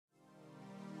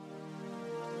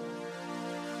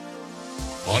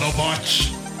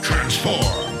Autobots, transform!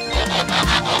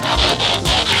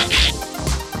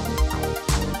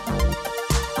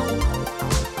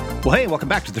 Well, hey, welcome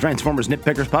back to the Transformers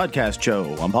Nitpickers Podcast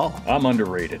Show. I'm Paul. I'm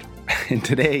underrated. And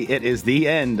today it is the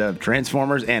end of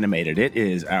Transformers Animated. It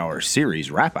is our series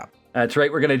wrap-up. That's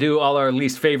right. We're going to do all our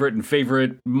least favorite and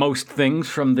favorite most things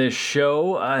from this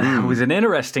show. It was an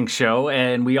interesting show,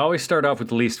 and we always start off with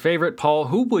the least favorite. Paul,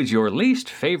 who was your least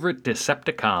favorite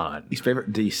Decepticon? Least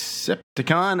favorite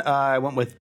Decepticon? I went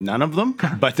with none of them,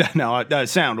 but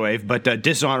Soundwave, but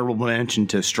dishonorable mention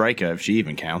to Strika, if she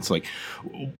even counts. Like,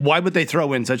 why would they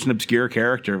throw in such an obscure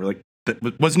character? Like,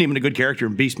 that wasn't even a good character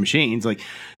in Beast Machines. Like,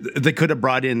 they could have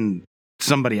brought in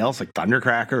somebody else, like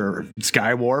Thundercracker or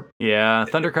Skywarp. Yeah,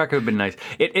 Thundercracker would have been nice.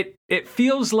 It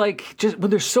feels like just when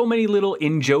there's so many little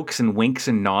in-jokes and winks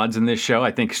and nods in this show,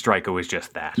 I think Strika was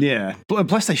just that. Yeah.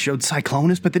 Plus, they showed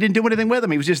Cyclonus, but they didn't do anything with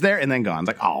him. He was just there and then gone. It's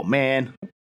like, oh, man.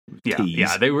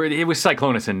 Yeah, they were. It was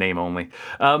Cyclonus in name only.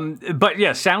 But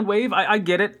yeah, Soundwave, I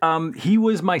get it. He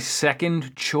was my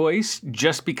second choice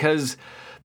just because.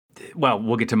 Well,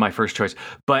 we'll get to my first choice,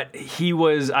 but he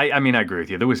was. I mean, I agree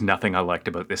with you. There was nothing I liked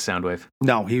about this Soundwave.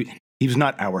 No, he was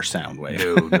not our Soundwave.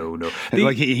 No.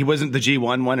 Like he wasn't the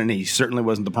G1 one, and he certainly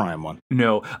wasn't the Prime one.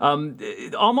 No.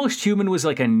 Almost Human was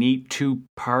like a neat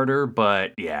two-parter,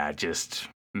 but yeah, just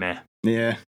meh.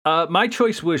 Yeah. My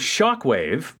choice was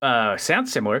Shockwave.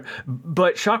 Sounds similar,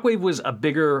 but Shockwave was a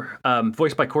bigger,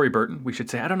 voiced by Corey Burton, we should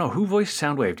say. I don't know, who voiced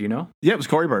Soundwave, do you know? Yeah, it was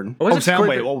Corey Burton. Was it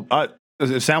Soundwave.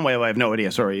 Soundwave, I have no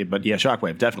idea, sorry. But yeah,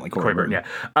 Shockwave, definitely Corey Burton. Yeah.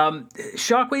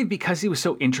 Shockwave, because he was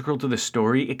so integral to the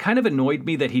story, it kind of annoyed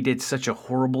me that he did such a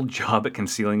horrible job at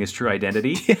concealing his true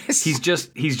identity. Yes. He's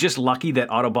just lucky that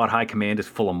Autobot High Command is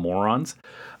full of morons.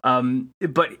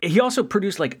 But he also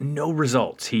produced like no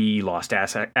results. He lost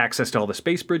access to all the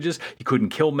space bridges. He couldn't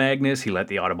kill Magnus. He let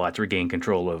the Autobots regain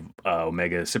control of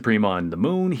Omega Supreme on the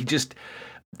moon.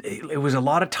 It was a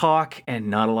lot of talk and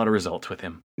not a lot of results with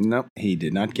him. Nope, he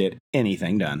did not get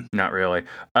anything done. Not really.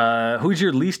 Who's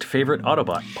your least favorite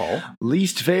Autobot, Paul?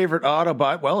 Least favorite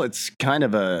Autobot? Well, it's kind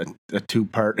of a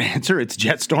two-part answer. It's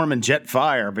Jetstorm and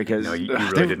Jetfire because no, you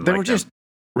really they were just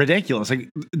ridiculous. Like,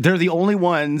 they're the only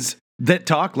ones that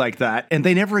talk like that, and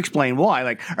they never explain why.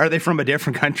 Like, are they from a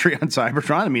different country on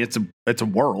Cybertron? I mean, it's a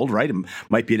world, right? It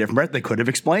might be a different birth. They could have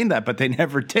explained that, but they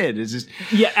never did. It's just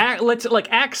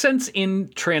accents in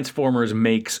Transformers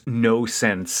makes no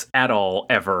sense at all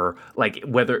ever. Like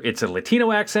whether it's a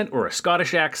Latino accent or a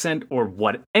Scottish accent or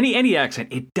what any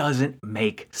accent, it doesn't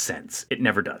make sense. It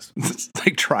never does. It's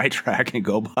like Tri-Track and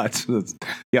GoBots with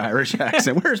the Irish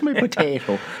accent. Where's my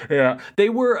potato? Yeah, they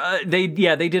were. They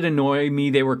did annoy me.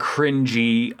 They were cringy.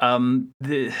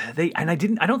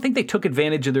 I don't think they took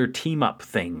advantage of their team up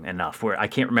thing enough. Where I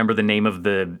can't remember the name of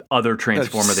the other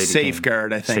Transformer they became.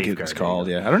 Safeguard, I think it was called.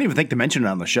 Yeah, I don't even think they mentioned it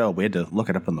on the show. We had to look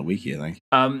it up on the wiki, I think.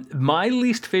 My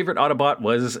least favorite Autobot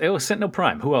was Sentinel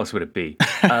Prime. Who else would it be?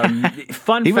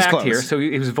 Fun fact here. So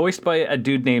he was voiced by a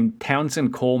dude named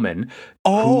Townsend Coleman.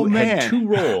 Oh, who man. had two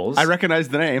roles. I recognize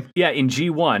the name. Yeah, in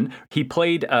G1, he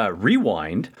played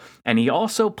Rewind, and he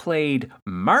also played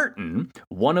Martin,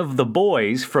 one of the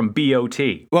boys from BOT.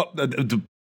 Well, the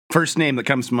first name that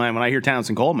comes to mind when I hear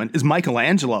Townsend Coleman is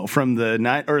Michelangelo from the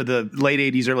late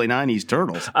 80s, early 90s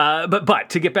Turtles. But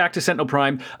to get back to Sentinel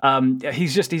Prime,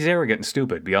 he's arrogant and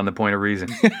stupid beyond the point of reason.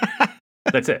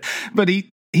 That's it. But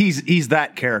he's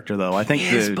that character, though. I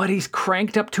think but he's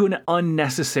cranked up to an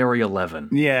unnecessary 11.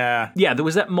 Yeah. Yeah, there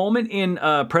was that moment in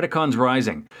Predacons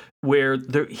Rising where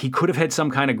he could have had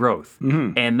some kind of growth.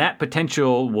 Mm-hmm. And that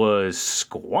potential was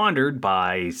squandered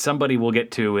by somebody we'll get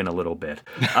to in a little bit.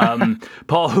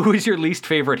 Paul, who is your least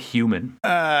favorite human?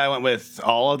 I went with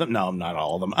all of them. No, not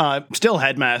all of them. Still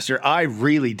Headmaster. I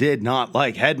really did not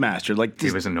like Headmaster. Like, he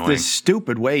was annoying. This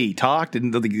stupid way he talked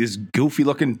and this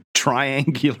goofy-looking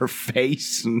triangular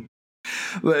face and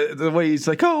the way he's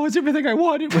like, oh, it's everything I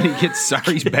wanted when he gets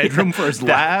Sari's bedroom for his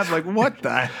lab. Like, what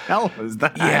the hell was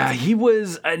that? Yeah, he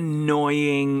was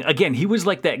annoying. Again, he was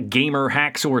like that gamer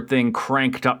hacksaw thing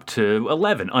cranked up to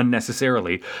 11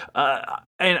 unnecessarily.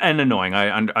 And annoying.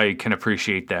 I can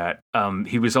appreciate that.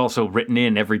 He was also written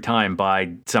in every time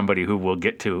by somebody who we'll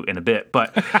get to in a bit.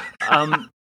 But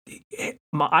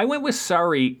I went with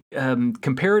Sari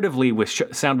comparatively with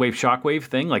Soundwave Shockwave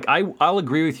thing. Like, I'll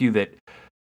agree with you that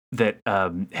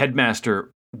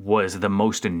Headmaster was the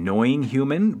most annoying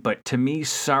human, but to me,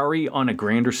 Sari on a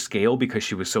grander scale, because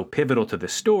she was so pivotal to the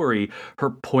story,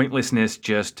 her pointlessness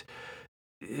just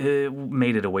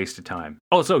made it a waste of time.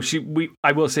 Also,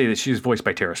 I will say that she's voiced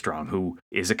by Tara Strong, who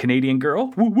is a Canadian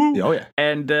girl. Woo woo. Oh, yeah.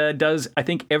 And does, I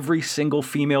think, every single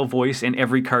female voice in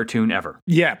every cartoon ever.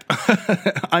 Yep.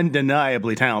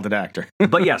 Undeniably talented actor.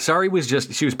 But yeah, Sari was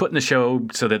she was put in the show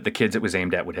so that the kids it was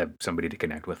aimed at would have somebody to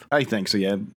connect with. I think so,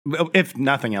 yeah. If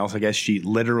nothing else, I guess she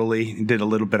literally did a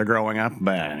little bit of growing up.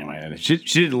 But anyway, she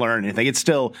didn't learn anything. It's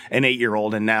still an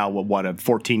 8-year-old and now, what, a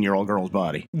 14-year-old girl's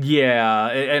body. Yeah,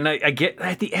 and I get,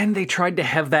 at the end, they tried to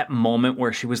have that moment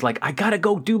where she was like, I gotta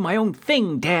go do my own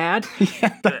thing, Dad.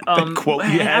 Yeah, the quote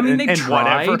you had, I mean, they and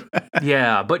tried.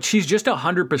 Yeah, but she's just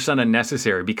 100%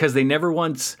 unnecessary because they never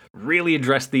once really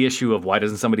addressed the issue of why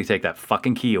doesn't somebody take that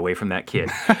fucking key away from that kid?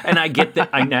 And I get that.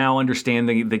 I now understand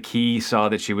the key saw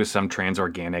that she was some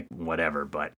transorganic whatever,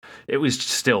 but it was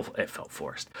still, it felt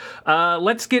forced.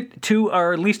 Let's get to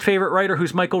our least favorite writer,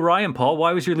 who's Michael Ryan. Paul,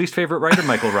 why was your least favorite writer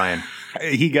Michael Ryan?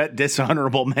 He got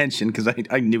dishonorable mention because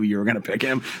I knew you were going to pick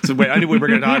him. So I knew we were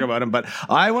going to talk about him. But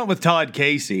I went with Todd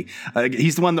Casey.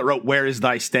 He's the one that wrote "Where Is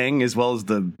Thy Sting" as well as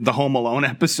the Home Alone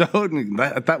episode. And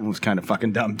that one was kind of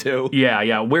fucking dumb too.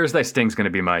 Yeah. "Where's Thy Sting's going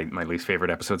to be my least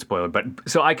favorite episode. Spoiler, but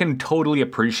so I can totally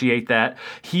appreciate that.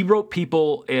 He wrote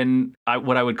people in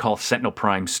what I would call Sentinel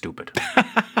Prime stupid.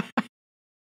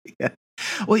 Yeah.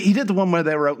 Well, he did the one where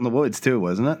they were out in the woods too,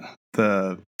 wasn't it?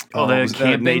 The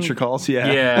camping? Nature Calls.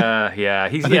 Yeah. Yeah. I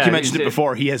think you mentioned it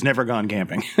before. He has never gone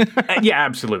camping. Yeah,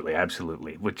 absolutely.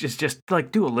 Which is just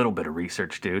like, do a little bit of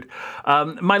research, dude.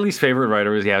 My least favorite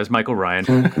writer was Michael Ryan.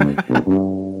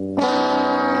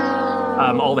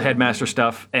 All the Headmaster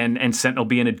stuff and Sentinel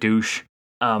being a douche.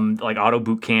 Like Auto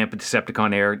Boot Camp,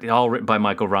 Decepticon Air, all written by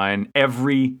Michael Ryan.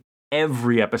 Every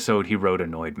episode he wrote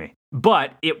annoyed me.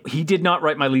 But he did not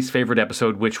write my least favorite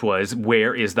episode, which was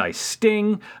 "Where Is Thy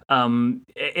Sting?" And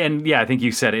yeah, I think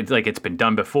you said it, like, it's been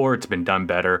done before, it's been done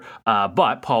better.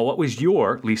 But Paul, what was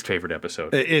your least favorite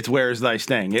episode? It's "Where Is Thy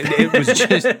Sting?" It was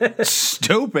just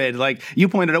stupid. Like you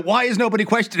pointed out, why is nobody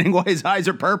questioning why his eyes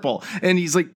are purple? And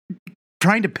he's like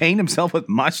trying to paint himself with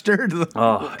mustard.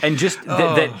 And just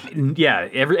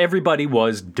everybody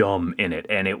was dumb in it,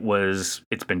 and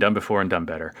it's been done before and done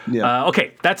better. Yeah.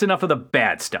 Okay, that's enough of the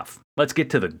bad stuff. Let's get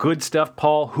to the good stuff.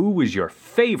 Paul, who was your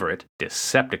favorite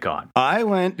Decepticon?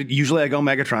 Usually I go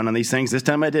Megatron on these things. This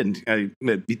time I didn't. I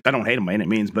don't hate him by any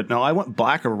means, but no, I went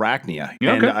Black Arachnia.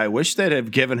 Yeah, okay. And I wish they'd have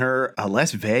given her a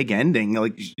less vague ending.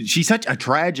 Like, she's such a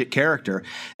tragic character,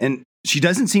 and she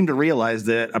doesn't seem to realize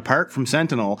that apart from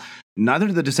Sentinel, neither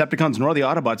the Decepticons nor the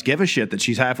Autobots give a shit that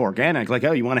she's half organic. Like,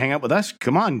 oh, you want to hang out with us?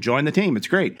 Come on, join the team. It's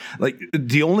great. Like,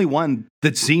 the only one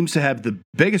that seems to have the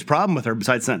biggest problem with her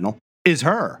besides Sentinel is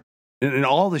her. And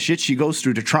all the shit she goes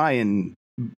through to try and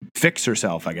fix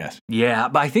herself, I guess. Yeah,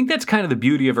 but I think that's kind of the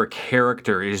beauty of her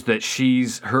character is that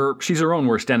she's her own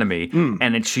worst enemy,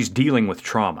 and she's dealing with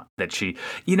trauma. That she,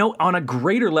 on a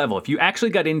greater level, if you actually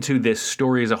got into this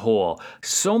story as a whole,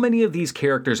 so many of these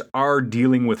characters are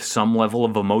dealing with some level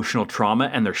of emotional trauma,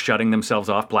 and they're shutting themselves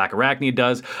off. Black Arachnia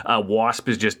does. Wasp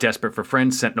is just desperate for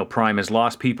friends. Sentinel Prime has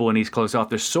lost people, and he's closed off.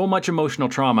 There's so much emotional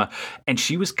trauma, and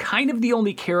she was kind of the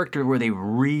only character where they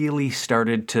really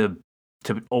started to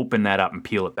open that up and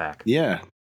peel it back. Yeah.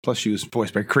 Plus, she was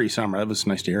voiced by Cree Summer. It was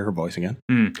nice to hear her voice again.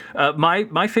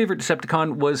 My favorite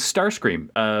Decepticon was Starscream,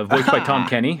 voiced by Tom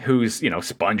Kenny, who's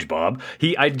SpongeBob.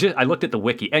 I looked at the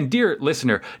wiki, and dear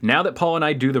listener, now that Paul and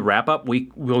I do the wrap up,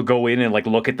 we'll go in and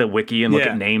look at the wiki and look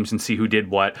at names and see who did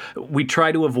what. We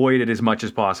try to avoid it as much as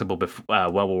possible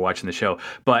while we're watching the show.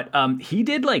 But he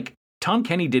did Tom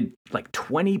Kenny did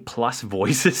 20 plus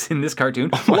voices in this cartoon.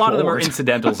 A lot of them are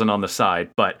incidentals and on the side,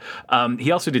 but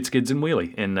he also did Skids and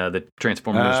Wheelie in the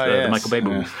Transformers, the Michael Bay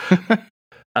movies.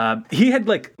 He had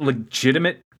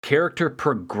legitimate character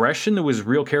progression. There was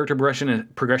real character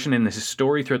progression in this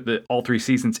story throughout all 3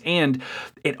 seasons, and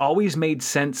it always made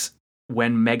sense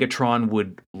when Megatron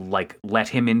would let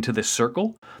him into the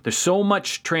circle. There's so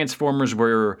much Transformers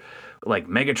where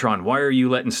Megatron, why are you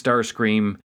letting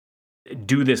Starscream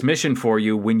do this mission for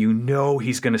you when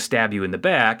he's going to stab you in the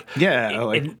back? Yeah,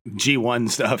 G1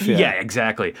 stuff. Yeah,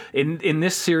 exactly. In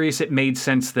this series, it made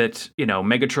sense that,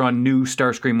 Megatron knew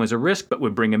Starscream was a risk, but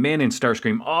would bring him in, and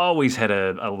Starscream always had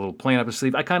a little plan up his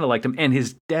sleeve. I kind of liked him, and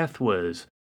his death was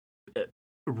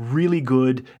really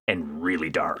good and really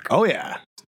dark. Oh, yeah.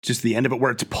 Just the end of it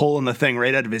where it's pulling the thing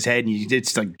right out of his head, and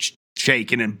it's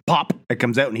shaking, and pop, it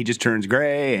comes out, and he just turns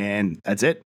gray, and that's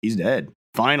it. He's dead.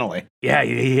 Finally. Yeah,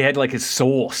 he had his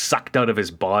soul sucked out of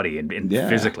his body and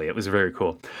physically. It was very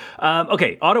cool.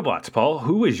 Okay, Autobots, Paul.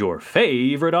 Who is your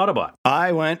favorite Autobot?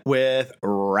 I went with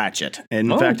Ratchet.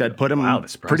 In fact, I'd put him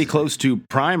pretty close to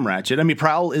Prime Ratchet. I mean,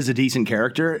 Prowl is a decent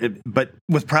character, but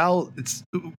with Prowl,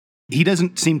 he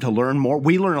doesn't seem to learn more.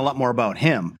 We learn a lot more about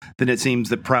him than it seems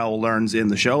that Prowl learns in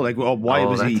the show. Like, well, why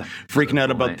was he freaking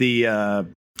out about the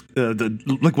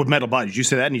liquid metal bodies? You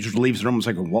say that, and he just leaves the room. It's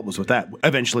like, well, what was with that?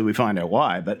 Eventually, we find out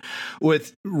why. But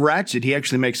with Ratchet, he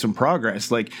actually makes some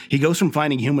progress. Like, he goes from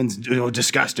finding humans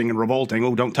disgusting and revolting.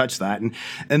 Oh, don't touch that.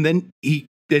 And then he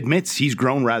admits he's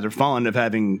grown rather fond of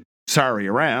having Sari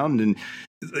around, and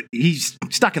he's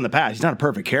stuck in the past. He's not a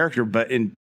perfect character, but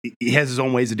he has his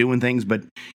own ways of doing things, but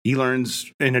he learns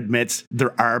and admits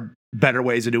there are better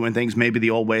ways of doing things. Maybe the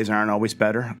old ways aren't always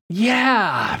better.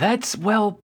 Yeah, that's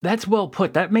well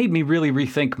put. That made me really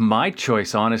rethink my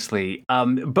choice, honestly.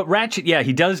 But Ratchet, yeah,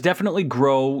 he does definitely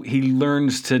grow. He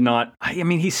learns to not, I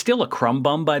mean, he's still a crumb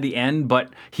bum by the end,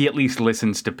 but he at least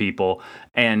listens to people,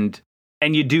 and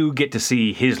you do get to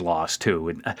see his loss, too.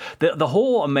 And the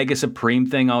whole Omega Supreme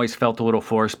thing always felt a little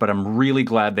forced, but I'm really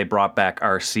glad they brought back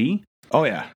RC. Oh,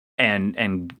 yeah.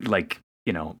 And like,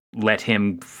 let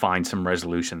him find some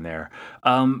resolution there.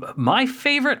 My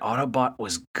favorite Autobot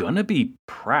was gonna be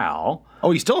Prowl.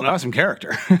 Oh, he's still an awesome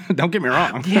character. Don't get me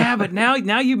wrong. Yeah, but now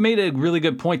you've made a really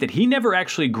good point that he never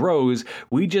actually grows.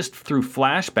 We just, through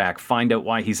flashback, find out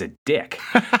why he's a dick.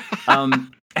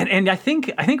 And I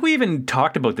think we even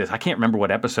talked about this. I can't remember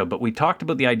what episode, but we talked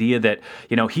about the idea that,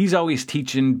 he's always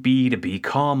teaching B to be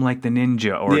calm like the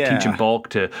ninja, or teaching Bulk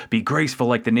to be graceful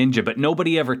like the ninja, but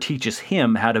nobody ever teaches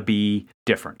him how to be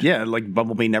different. Yeah, like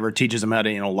Bumblebee never teaches him how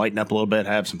to, lighten up a little bit,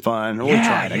 have some fun. Well, we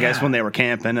tried, I guess, when they were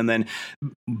camping. And then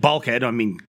Bulkhead,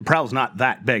 Prowl's not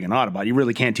that big an Autobot. You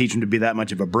really can't teach him to be that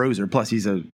much of a bruiser. Plus, he's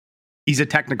a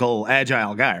technical,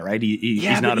 agile guy, right?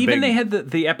 He's not a big... They had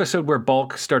the episode where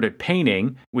Bulk started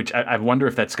painting, which I wonder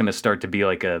if that's going to start to be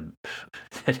like a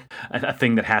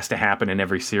thing that has to happen in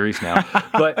every series now.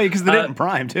 But because they did it in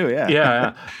Prime too, yeah.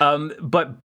 Yeah.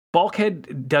 But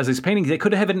Bulkhead does his painting. They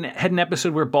could have had an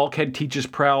episode where Bulkhead teaches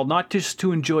Prowl not just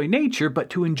to enjoy nature, but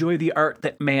to enjoy the art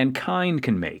that mankind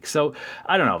can make. So,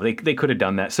 I don't know. They could have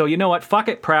done that. So, you know what? Fuck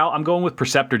it, Prowl. I'm going with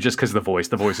Perceptor just because the voice.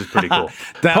 The voice is pretty cool.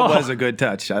 That was a good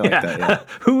touch. I like that, yeah.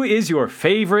 Who is your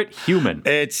favorite human?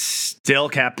 It's still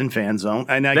Captain Fanzone.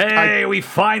 And we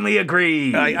finally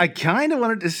agree. I kind of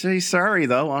wanted to say sorry,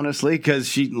 though, honestly, because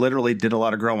she literally did a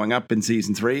lot of growing up in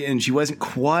Season 3, and she wasn't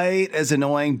quite as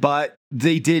annoying, but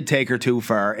they did take her too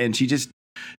far, and she just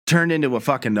turned into a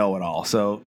fucking know-it-all.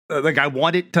 So, I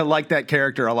wanted to like that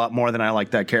character a lot more than I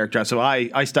like that character. So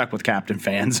I stuck with Captain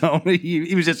Fanzone.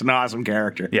 He was just an awesome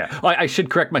character. Yeah, I should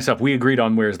correct myself. We agreed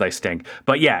on Where's Thy Stink.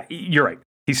 But yeah, you're right.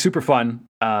 He's super fun.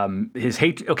 His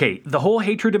hate. Okay, the whole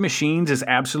hatred of machines is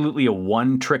absolutely a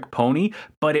one-trick pony,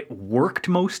 but it worked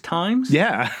most times.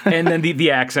 Yeah. And then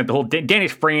the accent, the whole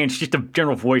Danish French, just a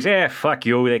general voice. Fuck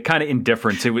you. That kind of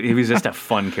indifference. It was just a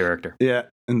fun character. Yeah,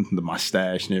 and the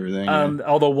mustache and everything.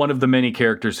 Although one of the many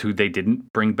characters who they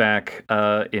didn't bring back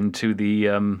into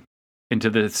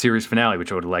the series finale,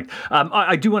 which I would have liked.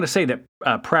 I do want to say that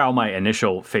Prowl, my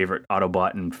initial favorite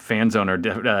Autobot, and Fanzone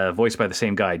are voiced by the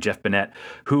same guy, Jeff Bennett,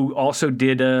 who also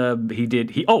did,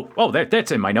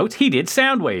 that's in my notes. He did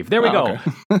Soundwave. There we go.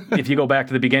 Okay. If you go back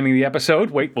to the beginning of the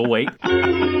episode, we'll wait.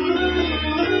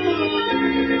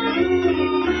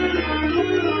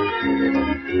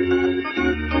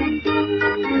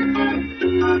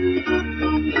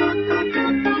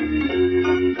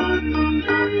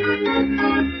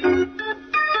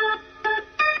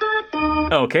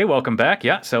 Okay, welcome back.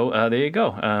 Yeah, so there you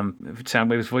go.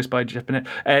 Soundwave was voiced by Jeff Bennett.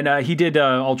 And he did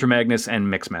Ultra Magnus and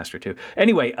Mixmaster, too.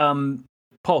 Anyway,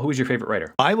 Paul, who was your favorite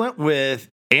writer? I went with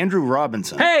Andrew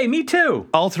Robinson. Hey, me too.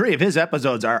 All three of his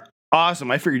episodes are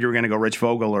awesome. I figured you were going to go Rich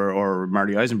Vogel or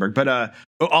Marty Eisenberg, but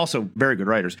also very good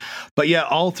writers. But yeah,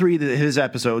 all three of his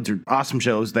episodes are awesome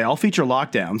shows. They all feature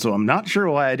Lockdown, so I'm not sure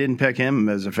why I didn't pick him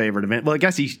as a favorite event. Well, I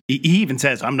guess he even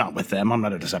says, I'm not with them. I'm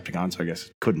not a Decepticon, so I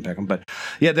guess couldn't pick him. But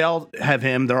yeah, they all have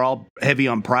him. They're all heavy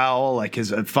on Prowl, like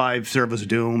his 5 Servos of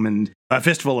Doom, and A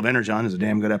Fistful of Energon is a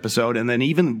damn good episode. And then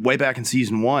even way back in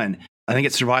Season 1, I think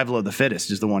it's Survival of the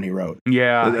Fittest is the one he wrote.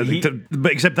 Yeah.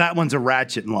 But except that one's a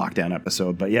Ratchet and Lockdown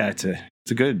episode. But yeah, it's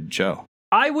a good show.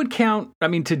 I would count,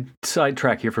 to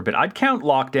sidetrack here for a bit, I'd count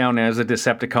Lockdown as a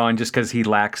Decepticon just because he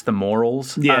lacks the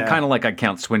morals. Yeah. Kind of like I'd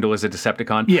count Swindle as a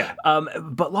Decepticon. Yeah.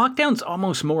 But Lockdown's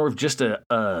almost more of just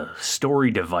a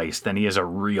story device than he is a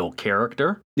real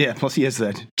character. Yeah, plus he has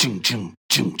that chung chung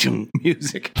chung chung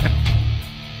music.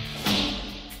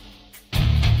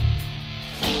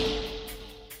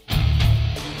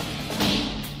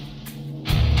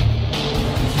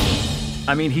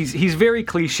 I mean, he's very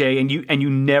cliche, and you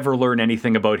never learn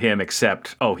anything about him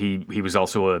except he was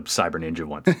also a cyber ninja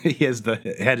once. He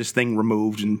had his thing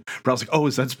removed, and Prowl's like, "Oh,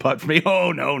 is that spot for me?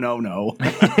 Oh, no." No.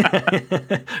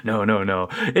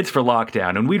 It's for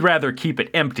lockdown, and we'd rather keep it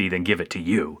empty than give it to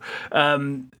you.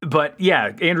 But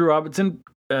yeah, Andrew Robinson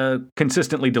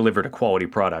consistently delivered a quality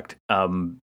product.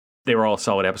 They were all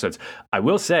solid episodes. I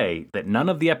will say that none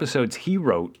of the episodes he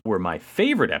wrote were my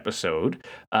favorite episode,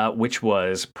 which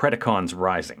was Predacons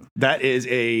Rising. That is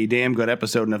a damn good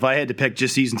episode, and if I had to pick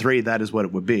just season 3, that is what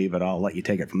it would be, but I'll let you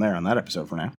take it from there on that episode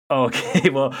for now. Okay,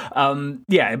 well,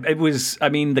 yeah, it was, I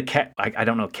mean, I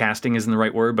don't know if casting isn't the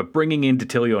right word, but bringing in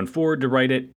DiTilio and Ford to write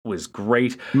it was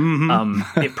great.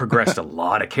 Mm-hmm. It progressed a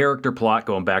lot of character plot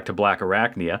going back to Black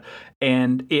Arachnia,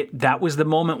 and that was the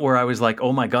moment where I was like,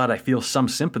 oh my God, I feel some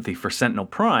sympathy for Sentinel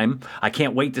Prime. I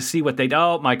can't wait to see what they do.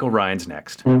 Oh, Michael Ryan's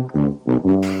next.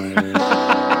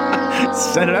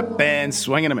 Set it up and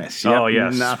swing and a miss. Yep,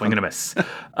 yes, swing and a miss.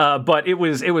 But it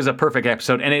was a perfect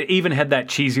episode, and it even had that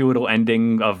cheesy little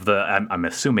ending of the I'm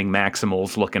assuming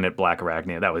Maximals looking at Black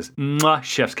Arachnia. That was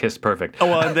chef's kiss perfect. Oh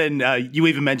well, and then you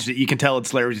even mentioned it. You can tell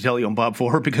it's Larry DiTilio and Bob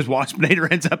Ford because Waspinator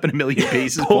ends up in a million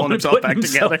pieces, pulling himself back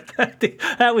together.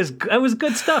 That was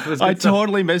good stuff. It was good I stuff.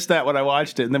 Totally missed that when I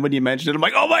watched it, and then when you mentioned it, I'm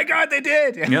like, oh my God, they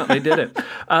did. Yeah, they did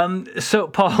it. So,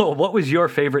 Paul, what was your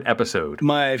favorite episode?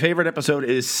 My favorite episode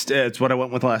is it's what I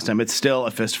went with last time. It's still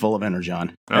A Fistful of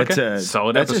Energon. Okay, it's a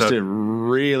solid episode. That's just a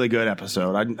really good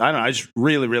episode. I don't know. I just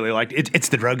really, really liked it. It's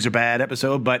the drugs are bad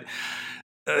episode, but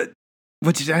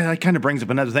which kind of brings up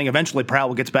another thing. Eventually,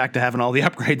 Prowl gets back to having all the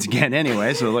upgrades again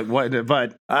anyway. So like, what?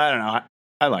 But I don't know.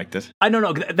 I liked it. I don't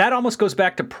know. That almost goes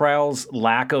back to Prowl's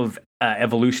lack of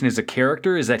evolution as a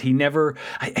character. Is that he never?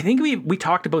 I think we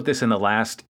talked about this in the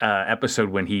last episode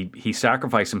when he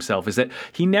sacrificed himself. Is that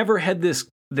he never had this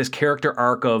character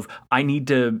arc of I need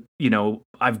to,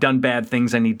 I've done bad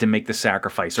things. I need to make the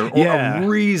sacrifice, or a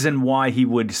reason why he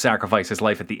would sacrifice his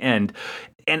life at the end.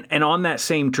 And on that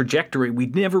same trajectory, we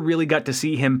never really got to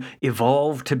see him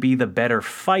evolve to be the better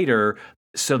fighter.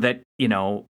 So that,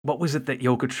 what was it that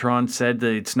Yokotron said?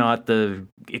 That it's not the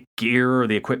gear or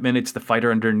the equipment, it's the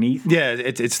fighter underneath? Yeah,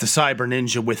 it's the cyber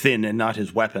ninja within and not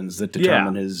his weapons that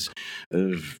determine his,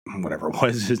 whatever it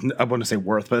was, I want to say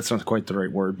worth, but that's not quite the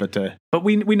right word. But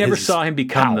we never saw him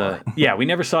become power. We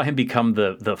never saw him become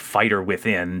the fighter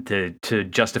within to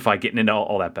justify getting into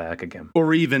all that back again.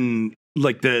 Or even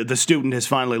like the student has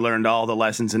finally learned all the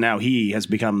lessons, and now he has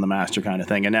become the master kind of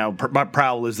thing. And now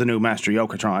Prowl is the new Master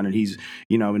Yokotron, and he's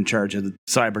in charge of the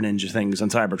cyber ninja things on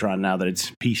Cybertron now that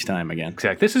it's peacetime again.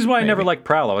 Exactly. This is why I never liked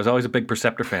Prowl. I was always a big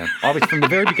Perceptor fan, always from the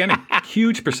very beginning.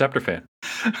 Huge Perceptor fan.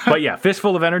 But yeah,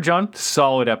 Fistful of Energon,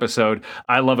 solid episode.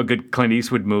 I love a good Clint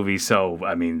Eastwood movie, so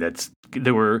I mean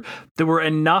there were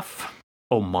enough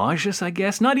homages, I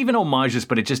guess. Not even homages,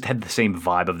 but it just had the same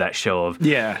vibe of that show of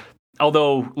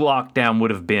although Lockdown would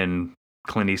have been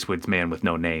Clint Eastwood's Man with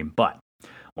No Name, but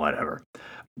whatever.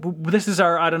 This is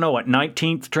our,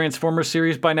 19th Transformers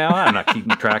series by now? I'm not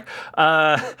keeping track.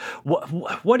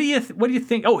 What do you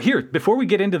think? Oh, here, before we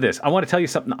get into this, I want to tell you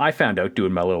something I found out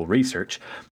doing my little research.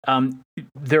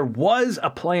 There was a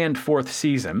planned 4th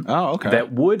season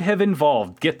that would have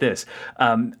involved, get this,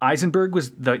 Eisenberg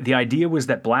was, the idea was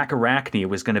that Black Arachnia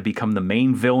was going to become the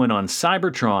main villain on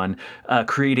Cybertron,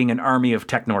 creating an army of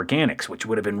techno-organics, which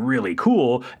would have been really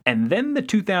cool. And then the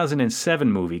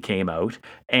 2007 movie came out,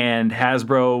 and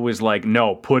Hasbro was like,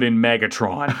 no, put in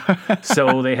Megatron.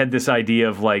 So they had this idea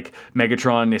of like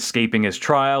Megatron escaping his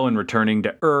trial and returning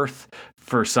to Earth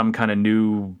for some kind of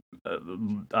new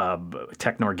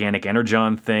techno-organic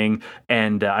energon thing,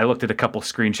 and I looked at a couple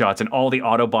screenshots, and all the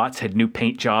Autobots had new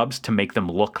paint jobs to make them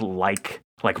look like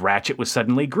Ratchet was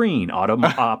suddenly green,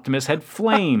 Optimus had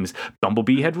flames,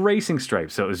 Bumblebee had racing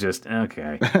stripes, so it was just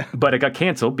okay. But it got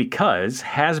canceled because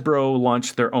Hasbro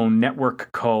launched their own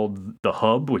network called The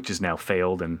Hub, which is now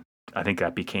failed, and I think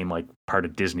that became like part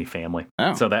of Disney family.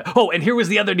 And here was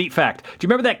the other neat fact. Do you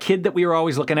remember that kid that we were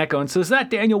always looking at going, so is that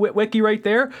Daniel Witwicky right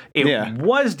there? It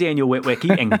was Daniel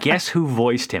Witwicky, and guess who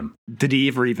voiced him? Did he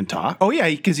ever even talk? Oh yeah,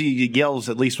 because he yells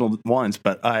at least once,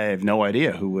 but I have no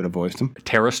idea who would have voiced him.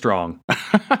 Tara Strong.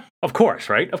 Of course,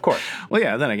 right? Of course. Well,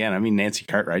 yeah, then again, I mean, Nancy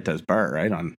Cartwright does Bart,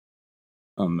 right, on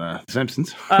The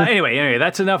Simpsons. Anyway,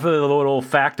 that's enough of the little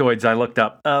factoids I looked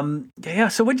up.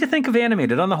 So what'd you think of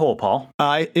Animated on the whole, Paul?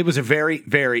 It was a very,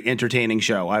 very entertaining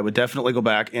show. I would definitely go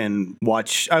back and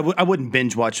watch. I wouldn't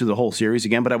binge watch the whole series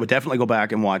again, but I would definitely go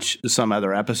back and watch some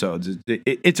other episodes.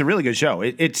 It's a really good show.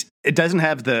 It doesn't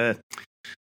have the,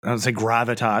 I don't say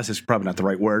gravitas is probably not the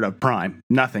right word, of Prime.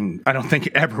 Nothing, I don't think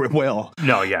ever will.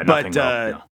 No, yeah,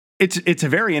 nothing. It's a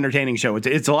very entertaining show.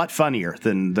 It's a lot funnier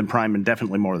than Prime and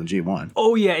definitely more than G1.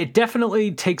 Oh yeah, it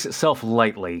definitely takes itself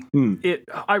lightly.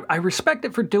 I respect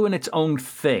it for doing its own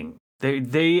thing.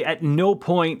 They at no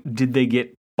point did they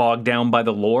get bogged down by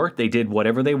the lore. They did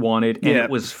whatever they wanted, and it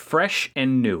was fresh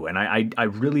and new. And I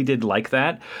really did like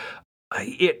that.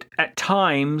 At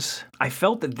times, I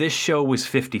felt that this show was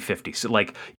 50-50. So,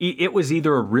 like, it was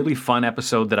either a really fun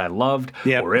episode that I loved,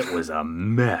 or it was a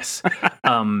mess.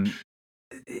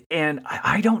 And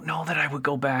I don't know that I would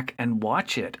go back and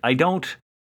watch it. I don't.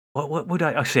 What would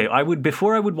I say? I would,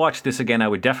 before I would watch this again, I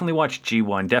would definitely watch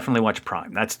G1, definitely watch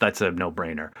Prime. That's a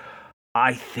no-brainer.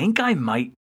 I think I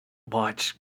might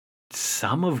watch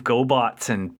some of GoBots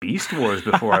and Beast Wars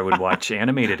before I would watch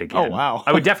animated again. Oh, wow.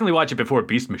 I would definitely watch it before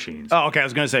Beast Machines. Oh, okay. I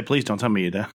was going to say, please don't tell me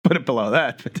you'd put it below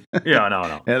that. But Yeah,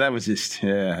 no. Yeah, that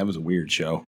was a weird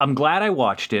show. I'm glad I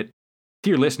watched it.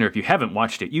 Dear listener, if you haven't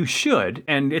watched it, you should,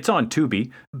 and it's on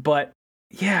Tubi. But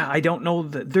yeah, I don't know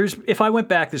that if I went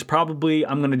back, there's probably,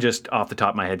 I'm going to just off the top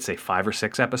of my head say 5 or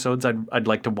 6 episodes I'd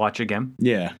like to watch again.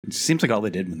 Yeah, it seems like all they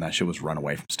did when that show was run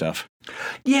away from stuff.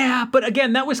 Yeah, but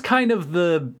again, that was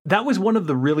one of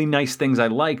the really nice things I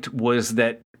liked, was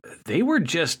that they were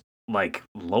just like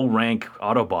low rank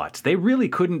Autobots. They really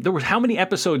couldn't. There was how many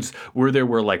episodes where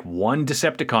like one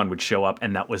Decepticon would show up,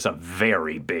 and that was a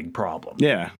very big problem.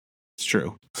 Yeah, it's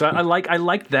true. So I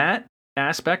liked that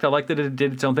aspect. I liked that it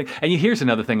did its own thing. And here's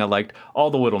another thing I liked: all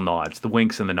the little nods, the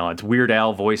winks and the nods. Weird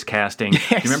Al voice casting. Yes.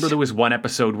 Do you remember there was one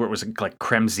episode where it was like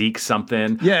Kremzik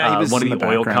something? Yeah, he was one in of the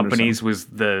the oil background or companies was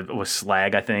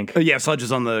Slag, I think. Yeah, Sludge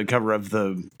was on the cover of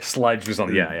the Sludge was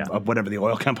on of whatever the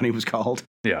oil company was called.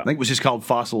 Yeah, I think it was just called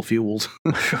Fossil Fuels.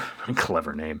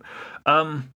 Clever name.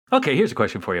 Okay, here's a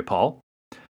question for you, Paul.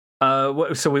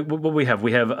 What we have?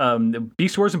 We have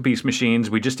Beast Wars and Beast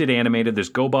Machines. We just did animated. There's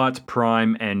GoBots,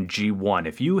 Prime, and G1.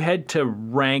 If you had to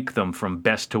rank them from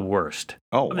best to worst.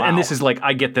 Oh, wow. And this is like,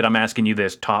 I get that I'm asking you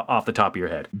this off the top of your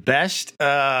head. Best,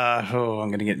 I'm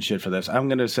going to get in shit for this. I'm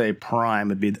going to say Prime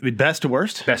would be best to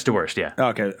worst? Best to worst, yeah.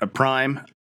 Okay, Prime,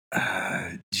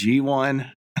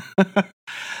 G1,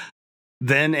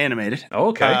 then animated.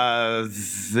 Okay.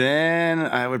 Then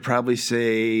I would probably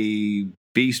say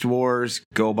Beast Wars,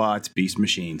 GoBots, Beast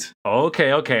Machines.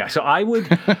 Okay. So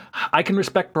I can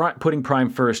respect putting Prime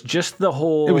first. Just the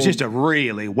whole... It was just a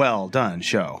really well done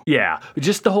show. Yeah.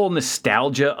 Just the whole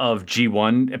nostalgia of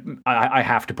G1. I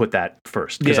have to put that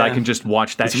first, because I can just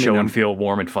watch that show and feel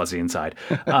warm and fuzzy inside.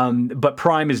 But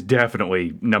Prime is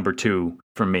definitely number 2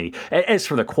 for me. As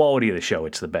for the quality of the show,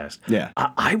 it's the best. Yeah.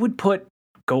 I would put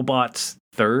GoBots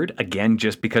third, again,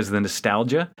 just because of the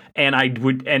nostalgia. And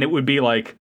it would be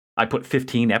like, I put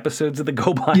 15 episodes of the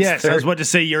GoBots. Yes, third. I was about to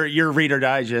say your Reader's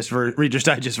Digest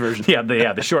version. Yeah,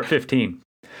 the short 15.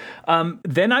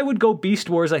 Then I would go Beast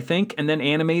Wars, I think, and then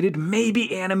animated.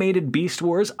 Maybe animated Beast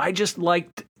Wars. I just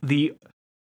liked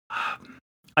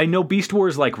I know Beast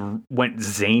Wars went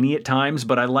zany at times,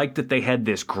 but I liked that they had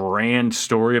this grand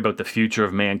story about the future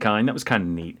of mankind. That was kind of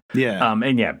neat. Yeah.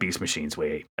 And yeah, Beast Machines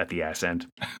way at the ass end.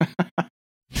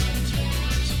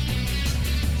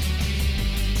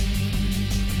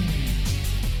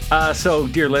 So,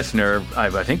 dear listener,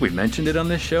 I think we mentioned it on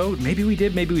this show. Maybe we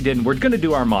did, maybe we didn't. We're going to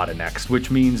do Armada next,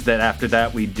 which means that after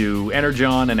that we do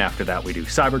Energon, and after that we do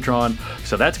Cybertron.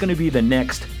 So that's going to be the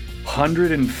next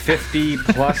 150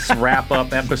 plus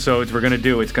wrap-up episodes we're going to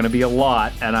do. It's going to be a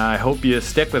lot, and I hope you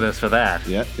stick with us for that.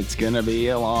 Yep, it's going to be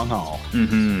a long haul.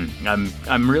 Mm-hmm.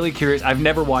 I'm really curious. I've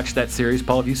never watched that series.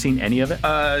 Paul, have you seen any of it?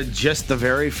 Just the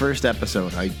very first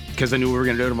episode. Because I knew we were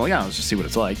going to do it. I'm like, let's just see what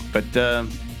it's like.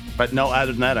 But no,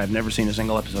 other than that, I've never seen a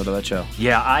single episode of that show.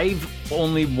 Yeah, I've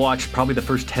only watched probably the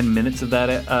first 10 minutes of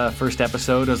that first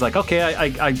episode. I was like, okay,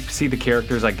 I see the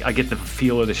characters. I get the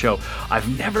feel of the show.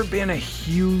 I've never been a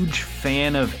huge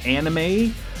fan of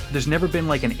anime. There's never been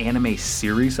like an anime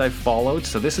series I've followed.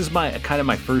 So this is my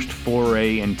first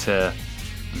foray into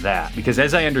that. Because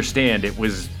as I understand, it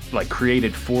was like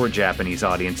created for a Japanese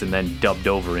audience and then dubbed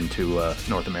over into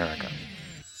North America.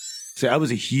 See, I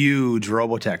was a huge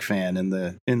Robotech fan in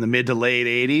the mid to late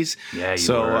 80s. Yeah,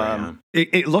 you were. Yeah.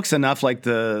 It looks enough like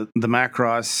the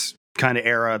Macross kind of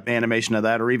era animation of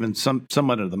that, or even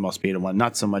somewhat of the Mospeada one.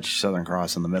 Not so much Southern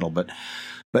Cross in the middle, but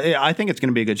yeah, I think it's going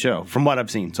to be a good show from what I've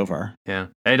seen so far. Yeah.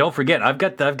 Hey, don't forget, I've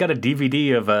got a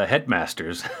DVD of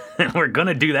Headmasters. We're going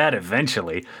to do that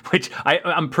eventually, which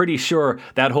I'm pretty sure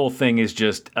that whole thing is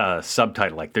just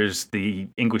subtitled. Like there's the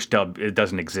English dub, it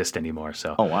doesn't exist anymore.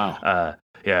 So. Oh, wow.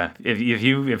 Yeah, if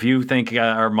you think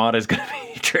Armada's going to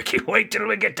be tricky, wait till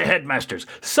we get to Headmasters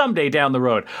someday down the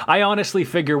road. I honestly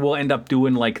figure we'll end up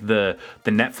doing like the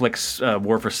Netflix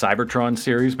War for Cybertron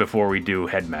series before we do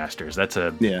Headmasters. That's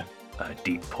a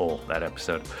deep pull, that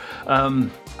episode.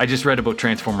 I just read about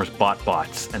Transformers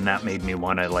bots, and that made me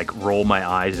want to like roll my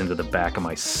eyes into the back of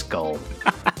my skull.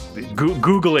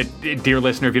 Google it, dear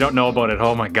listener, if you don't know about it.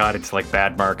 Oh my God, it's like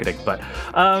bad marketing. But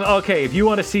okay, if you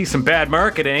want to see some bad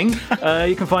marketing,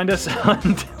 you can find us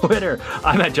on Twitter.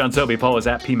 I'm at John Sobey. Paul is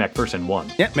at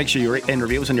PMacPherson1. Yeah, make sure you rate and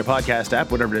review us on your podcast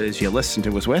app, whatever it is you listen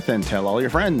to us with, and tell all your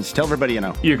friends. Tell everybody you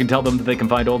know. You can tell them that they can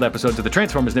find old episodes of the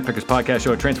Transformers Nitpickers podcast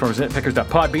show at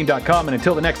transformersnitpickers.podbean.com. And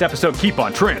until the next episode, keep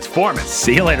on transforming.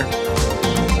 See you later.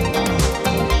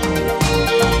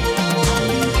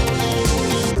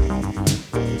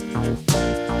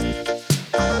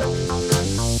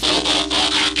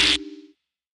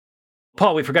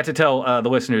 Paul, we forgot to tell the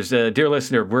listeners, dear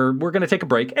listener, we're going to take a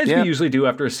break, as we usually do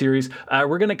after a series.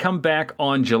 We're going to come back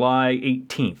on July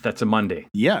 18th. That's a Monday.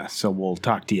 Yeah, so we'll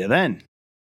talk to you then.